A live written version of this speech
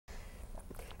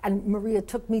And Maria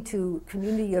took me to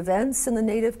community events in the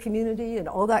Native community and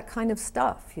all that kind of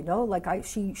stuff, you know, like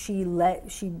she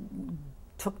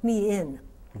took me in.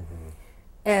 Mm-hmm.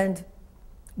 And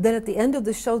then at the end of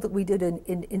the show that we did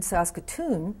in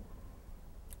Saskatoon,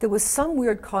 there was some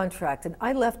weird contract, and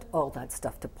I left all that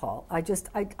stuff to Paul.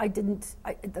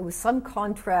 There was some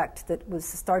contract that was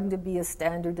starting to be a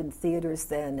standard in theaters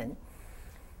then,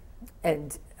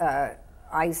 and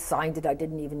I signed it. I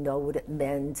didn't even know what it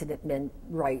meant, and it meant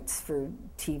rights for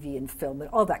TV and film and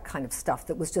all that kind of stuff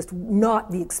that was just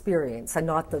not the experience and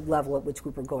not the level at which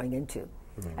we were going into.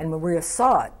 Mm-hmm. And Maria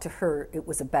saw it. To her, it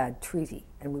was a bad treaty,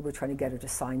 and we were trying to get her to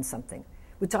sign something,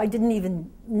 which I didn't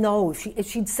even know. If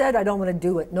she'd said, I don't want to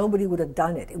do it, nobody would have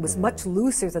done it. It was much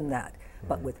looser than that.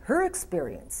 But with her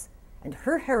experience and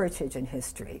her heritage and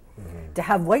history, to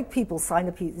have white people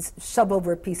shove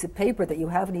over a piece of paper that you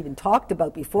haven't even talked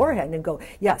about beforehand and go,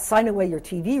 yeah, sign away your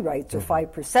TV rights or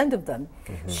 5% of them,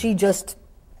 she just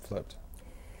flipped.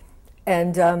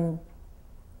 And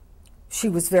she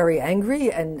was very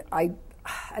angry, and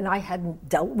I hadn't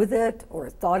dealt with it or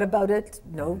thought about it,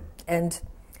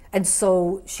 and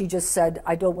so she just said,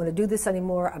 I don't want to do this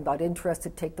anymore. I'm not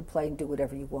interested. Take the play and do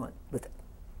whatever you want with it.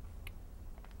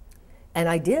 And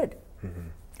I did,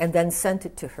 and then sent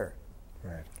it to her.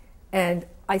 Right. And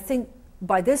I think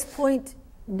by this point,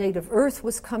 Native Earth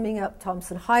was coming up,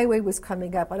 Thompson Highway was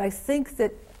coming up, and I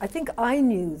think I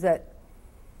knew that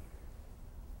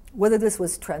whether this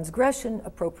was transgression,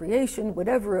 appropriation,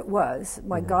 whatever it was,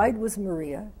 my guide was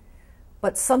Maria,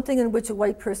 but something in which a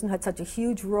white person had such a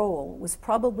huge role was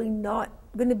probably not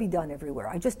going to be done everywhere.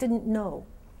 I just didn't know.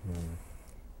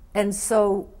 And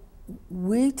so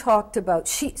we talked about,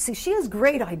 she has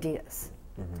great ideas.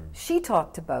 She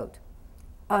talked about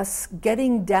us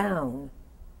getting down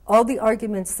all the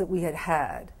arguments that we had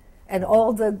had and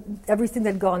everything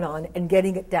that had gone on and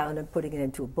getting it down and putting it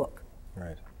into a book.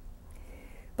 Right.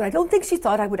 But I don't think she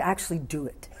thought I would actually do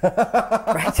it.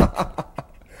 Right?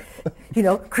 You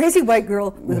know, crazy white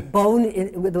girl with a bone,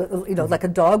 like a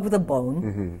dog with a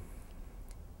bone.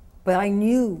 But I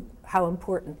knew how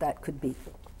important that could be.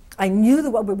 I knew that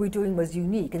what we were doing was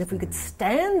unique, and if we could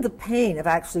stand the pain of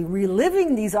actually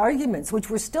reliving these arguments, which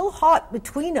were still hot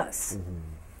between us,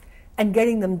 and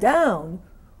getting them down,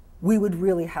 we would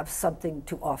really have something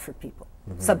to offer people,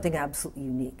 something absolutely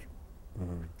unique.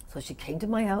 So she came to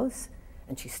my house,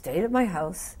 and she stayed at my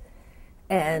house,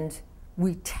 and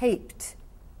we taped,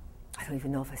 I don't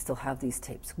even know if I still have these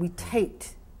tapes, we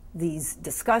taped these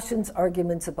discussions,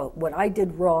 arguments about what I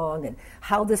did wrong and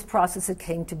how this process had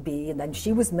came to be, and then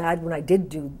she was mad when I did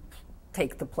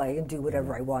take the play and do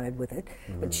whatever I wanted with it,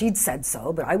 but she'd said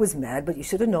so, but I was mad, but you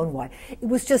should have known why. It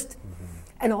was just,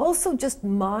 and also just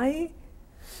my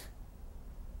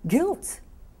guilt,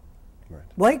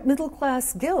 white middle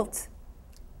class guilt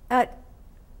at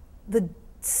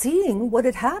seeing what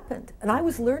had happened. And I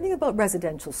was learning about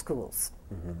residential schools,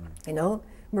 you know,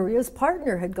 Maria's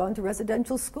partner had gone to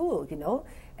residential school, you know,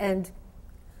 and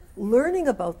learning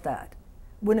about that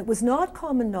when it was not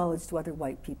common knowledge to other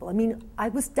white people. I mean, I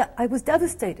was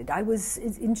devastated. I was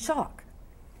in shock.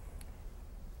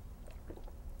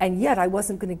 And yet I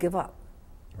wasn't going to give up.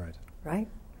 Right?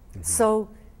 So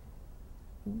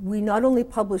we not only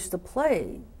published the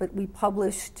play, but we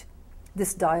published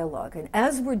this dialogue. And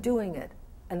as we're doing it,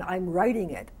 and I'm writing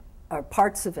it, or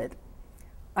parts of it,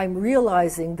 I'm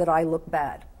realizing that I look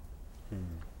bad.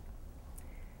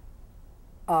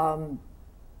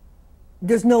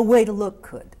 There's no way to look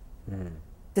good.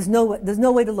 There's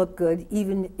no way to look good,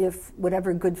 even if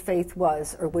whatever good faith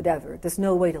was or whatever. There's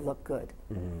no way to look good.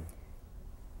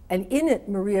 And in it,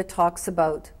 Maria talks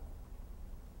about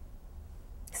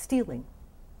stealing.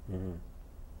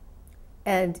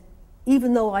 And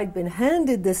even though I'd been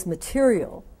handed this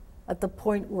material at the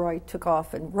point where I took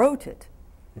off and wrote it,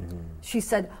 she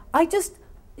said, I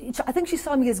think she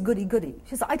saw me as goody-goody.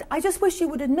 She said, I just wish you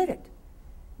would admit it.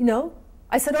 You know?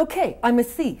 I said, okay, I'm a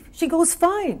thief. She goes,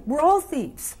 fine, we're all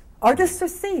thieves. Artists are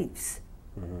thieves,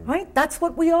 right? That's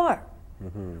what we are.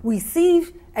 We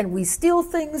thieve and we steal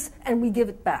things and we give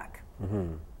it back.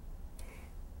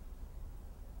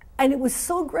 And it was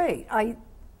so great.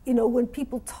 When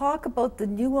people talk about the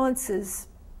nuances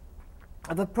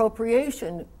of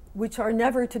appropriation, which are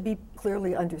never to be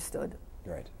clearly understood.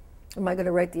 Right. Am I going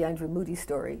to write the Andrew Moodie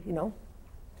story, you know?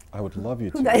 I would love you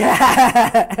to.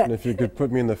 And if you could put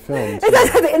me in the film.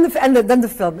 Then the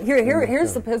film.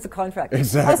 Here's the contract.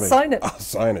 Exactly. I'll sign it. I'll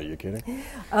sign it, you kidding?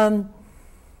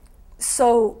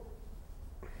 So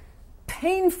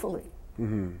painfully,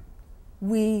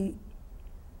 we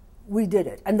did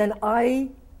it. And then I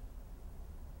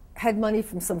had money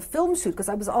from some film shoot, because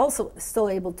I was also still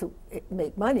able to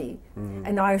make money,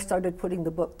 and I started putting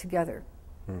the book together.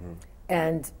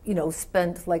 And, you know,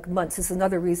 spent like months. This is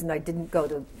another reason I didn't go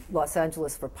to Los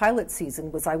Angeles for pilot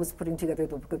season, was I was putting together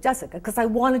the Book of Jessica, because I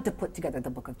wanted to put together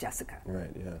the Book of Jessica.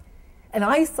 Right, yeah. And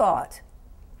I thought,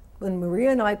 when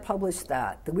Maria and I published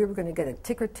that we were going to get a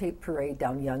ticker tape parade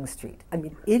down Yonge Street. I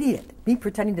mean, idiot. Me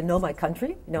pretending to know my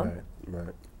country, you know?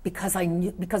 Right. Because I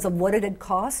knew, because of what it had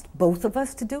cost both of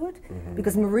us to do it.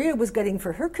 Because Maria was getting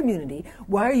for her community,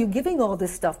 why are you giving all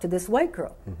this stuff to this white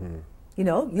girl? You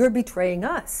know, you're betraying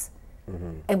us.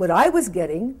 And what I was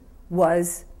getting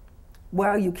was, why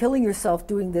are you killing yourself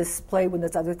doing this play when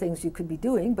there's other things you could be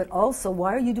doing? But also,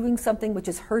 why are you doing something which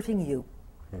is hurting you?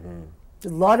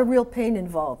 There's a lot of real pain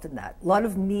involved in that. A lot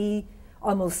of me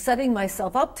almost setting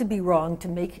myself up to be wrong to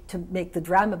make the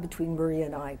drama between Maria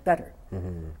and I better.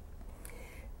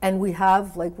 And we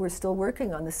have, like, we're still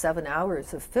working on the 7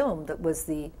 hours of film that was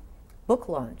the book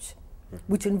launch,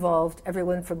 which involved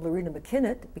everyone from Lorena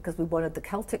McKinnon, because we wanted the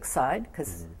Celtic side,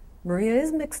 because Maria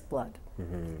is mixed blood.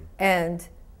 And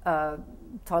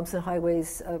Thompson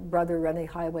Highway's brother, Rene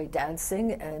Highway,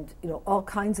 dancing, and, you know, all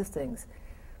kinds of things.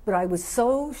 But I was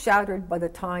so shattered by the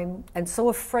time, and so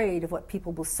afraid of what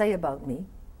people will say about me,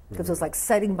 because it was like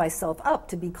setting myself up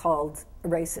to be called a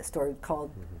racist or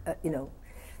called, you know,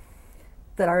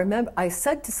 that I remember I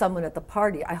said to someone at the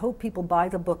party, I hope people buy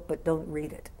the book but don't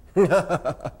read it.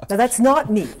 Now that's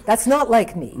not me. That's not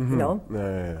like me, you know?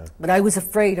 Yeah. But I was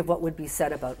afraid of what would be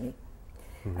said about me.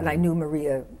 And I knew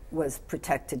Maria was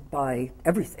protected by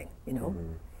everything, you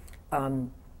know?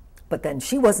 But then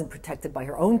she wasn't protected by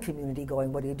her own community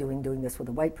going, what are you doing this with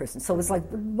a white person? So it was like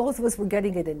both of us were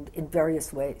getting it in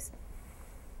various ways.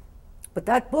 But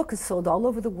that book is sold all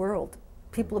over the world.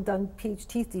 People have done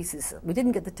PhD theses. We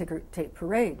didn't get the ticker tape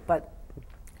parade, but,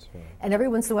 and every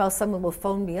once in a while someone will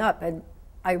phone me up, and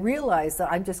I realize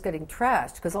that I'm just getting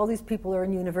trashed, because all these people are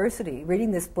in university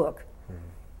reading this book,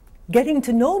 getting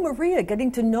to know Maria,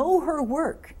 getting to know her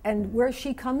work and where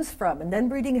she comes from, and then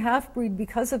reading Half-Breed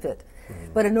because of it.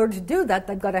 But in order to do that,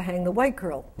 they've got to hang the white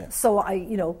girl. So I,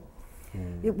 you know,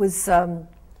 it was,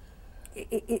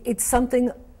 it's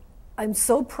something I'm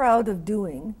so proud of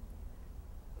doing,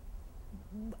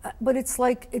 but it's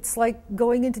like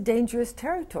going into dangerous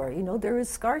territory. You know, there is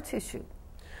scar tissue.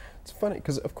 It's funny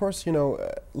because, of course, you know,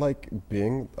 like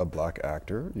being a black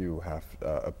actor, you have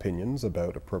opinions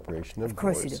about appropriation of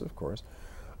course voice, you do. of course.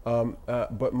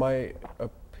 But my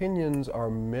opinions are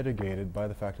mitigated by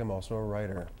the fact I'm also a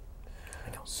writer.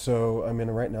 So, I mean,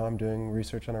 right now I'm doing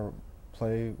research on a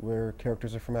play where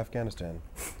characters are from Afghanistan.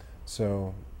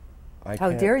 So,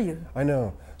 How dare you? I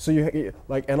know. So you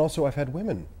like, and also I've had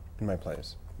women in my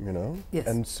plays, you know. Yes.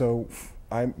 And so,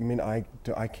 I mean,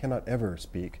 I cannot ever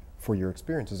speak for your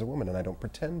experience as a woman, and I don't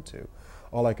pretend to.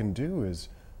 All I can do is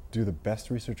do the best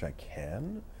research I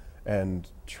can and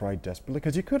try desperately,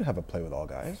 because you could have a play with all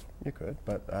guys, you could,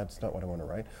 but that's not what I want to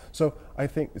write. So I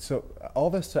think, so all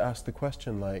this to ask the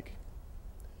question, like,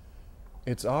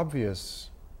 it's obvious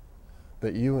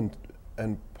that you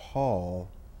and Paul,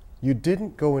 you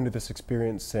didn't go into this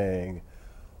experience saying,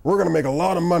 we're going to make a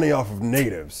lot of money off of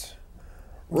natives.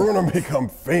 We're going to become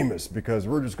famous because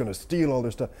we're just going to steal all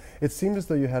their stuff. It seemed as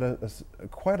though you had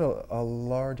quite a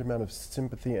large amount of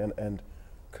sympathy and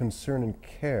concern and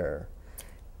care,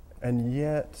 and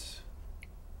yet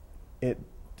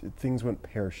things went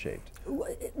pear-shaped.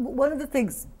 One of the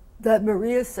things that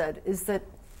Maria said is that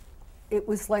it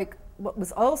was like, what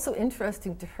was also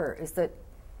interesting to her is that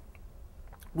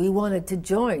we wanted to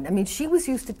join. I mean, she was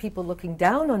used to people looking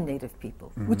down on Native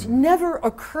people, which never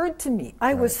occurred to me.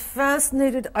 I was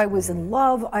fascinated, I was in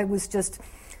love, I was just,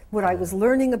 what I was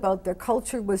learning about their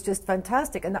culture was just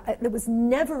fantastic. And there was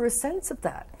never a sense of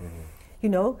that, you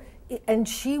know? And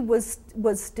she was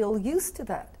still used to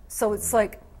that. So it's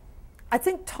like, I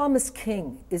think Thomas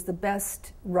King is the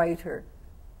best writer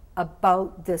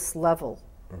about this level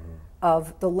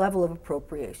of the level of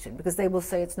appropriation, because they will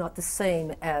say it's not the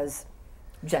same as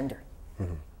gender.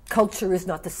 Culture is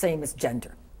not the same as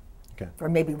gender. Or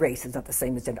maybe race is not the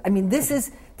same as gender. I mean, this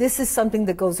is something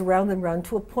that goes around and around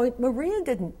to a point Maria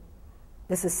didn't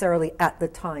necessarily at the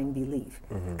time believe,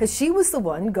 because she was the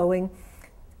one going,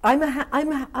 I'm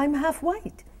half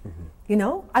white. You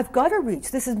know, I've got to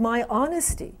reach. This is my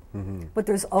honesty. But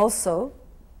there's also,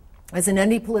 as in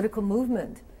any political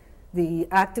movement, the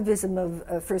activism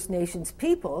of First Nations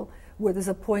people, where there's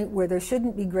a point where there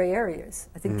shouldn't be gray areas.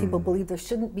 I think people believe there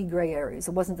shouldn't be gray areas.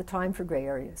 It wasn't the time for gray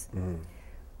areas.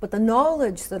 But the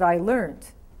knowledge that I learned,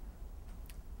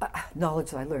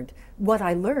 what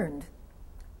I learned,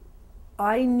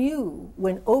 I knew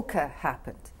when Oka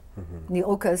happened, And the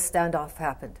Oka standoff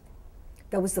happened.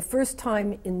 That was the first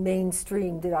time in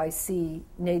mainstream did I see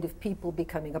Native people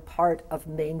becoming a part of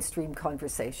mainstream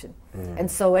conversation. And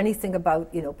so anything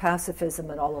about, you know, pacifism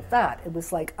and all of that, it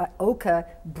was like Oka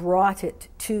brought it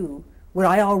to what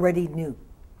I already knew.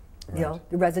 You know,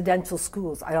 the residential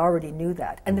schools, I already knew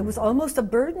that. And it was almost a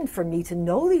burden for me to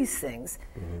know these things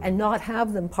and not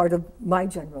have them part of my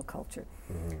general culture.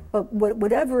 But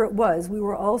whatever it was, we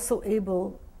were also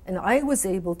able, and I was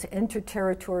able to enter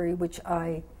territory which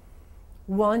I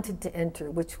wanted to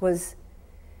enter, which was,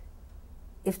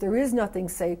 if there is nothing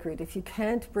sacred, if you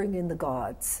can't bring in the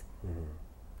gods,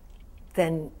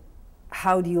 then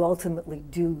how do you ultimately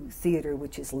do theater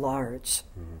which is large?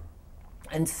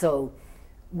 And so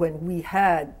when we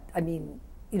had, I mean,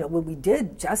 you know, when we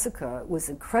did Jessica, it was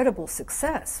incredible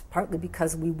success, partly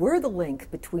because we were the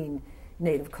link between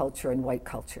Native culture and white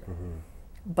culture.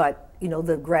 But, you know,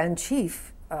 the Grand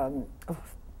Chief, I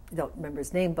don't remember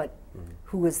his name, but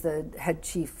who was the head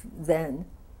chief then,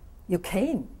 you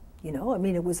came, you know, I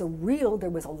mean, it was there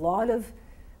was a lot of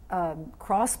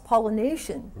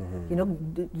cross-pollination. You know,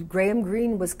 Graham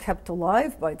Greene was kept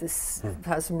alive by this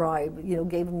Passe, you know,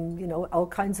 gave him, you know, all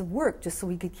kinds of work just so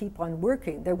he could keep on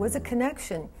working. There was a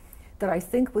connection that I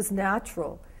think was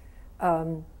natural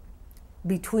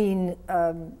between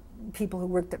people who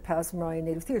worked at Passe and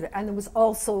Native Theatre, and there was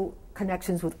also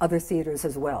connections with other theaters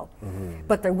as well.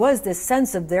 But there was this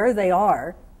sense of there they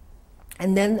are,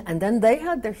 and then they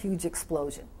had their huge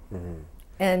explosion.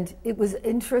 And it was an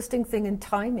interesting thing in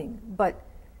timing, but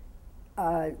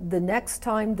the next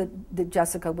time that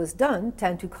Jessica was done,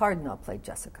 Tantu Cardinal played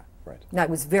Jessica. Right. And I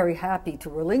was very happy to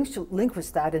relinquish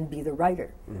that and be the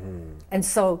writer. And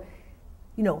so,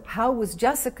 you know, how was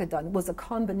Jessica done? It was a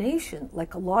combination,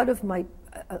 like a lot of my,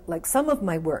 like some of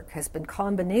my work has been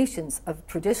combinations of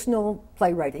traditional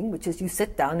playwriting, which is you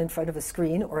sit down in front of a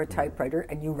screen or a typewriter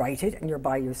and you write it and you're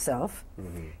by yourself,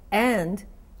 and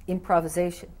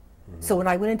improvisation. So when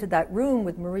I went into that room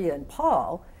with Maria and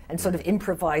Paul and sort of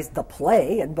improvised the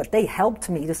play, but they helped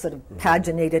me to sort of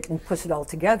paginate it and push it all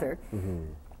together,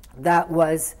 that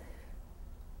was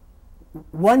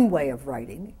one way of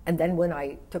writing. And then when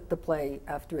I took the play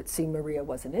after it seemed Maria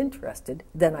wasn't interested,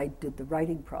 then I did the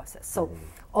writing process. So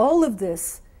all of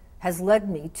this has led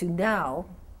me to now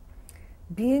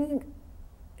being,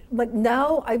 like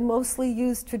now I mostly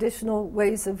use traditional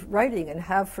ways of writing and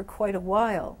have for quite a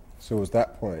while. So was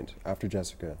that point after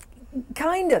Jessica?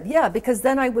 Kind of, yeah, because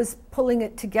then I was pulling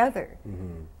it together.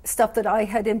 Stuff that I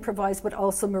had improvised, but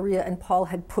also Maria and Paul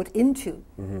had put into.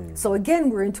 So again,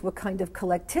 we're into a kind of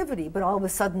collectivity, but all of a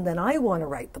sudden then I want to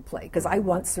write the play because I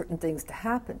want certain things to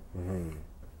happen.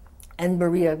 And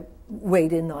Maria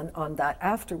weighed in on that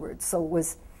afterwards. So it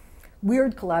was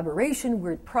weird collaboration,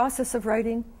 weird process of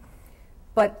writing.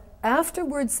 But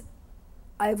afterwards,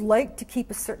 I've liked to keep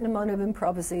a certain amount of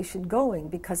improvisation going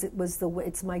because it was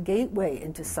it's my gateway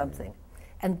into something.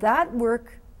 And that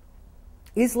work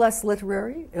is less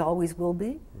literary, it always will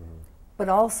be, but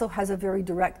also has a very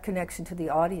direct connection to the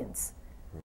audience.